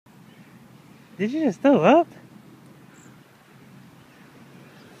Did you just throw up?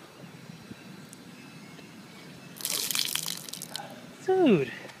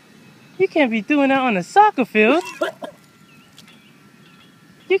 Dude, you can't be doing that on a soccer field.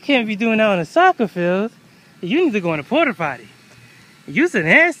 You can't be doing that on a soccer field. You need to go on a porta potty. You's a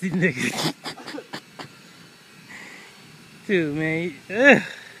nasty nigga. Dude, man. Ugh.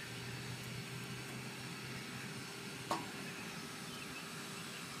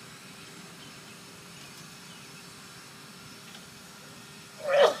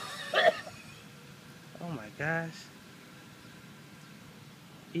 Oh my gosh.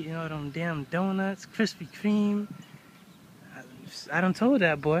 Eating all them damn donuts, Krispy Kreme. I done told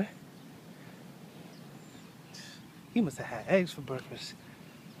that boy. He must have had eggs for breakfast.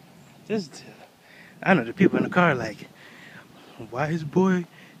 I know the people in the car like, why his boy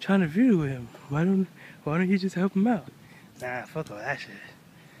trying to video him? Why don't he just help him out? Nah, fuck all that shit.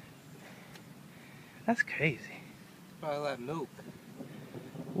 That's crazy. Probably like milk.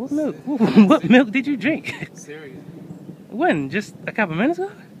 What milk? What milk did you drink? Cereal. When? Just a couple minutes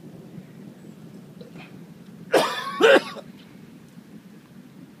ago? Alright,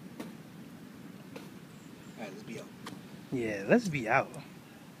 let's be out. Yeah, let's be out.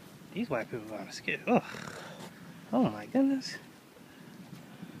 These white people are scared. Ugh. Oh my goodness.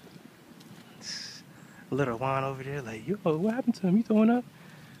 Little Juan over there like, yo, what happened to him? You throwing up?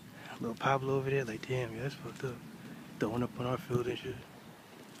 Little Pablo over there like, damn, yeah, that's fucked up. Throwing up on our field and shit.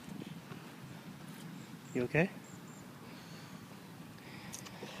 You okay?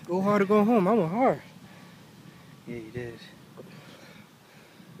 Go hard or go home. I went hard. Yeah, you did.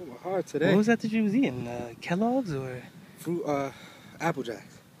 I went hard today. What was that you was eating? Kellogg's or? Fruit, Apple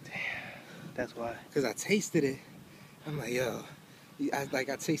Jacks. Damn, that's why. Cause I tasted it. I'm like, yo, I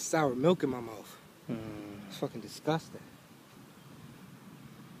taste sour milk in my mouth. It's fucking disgusting.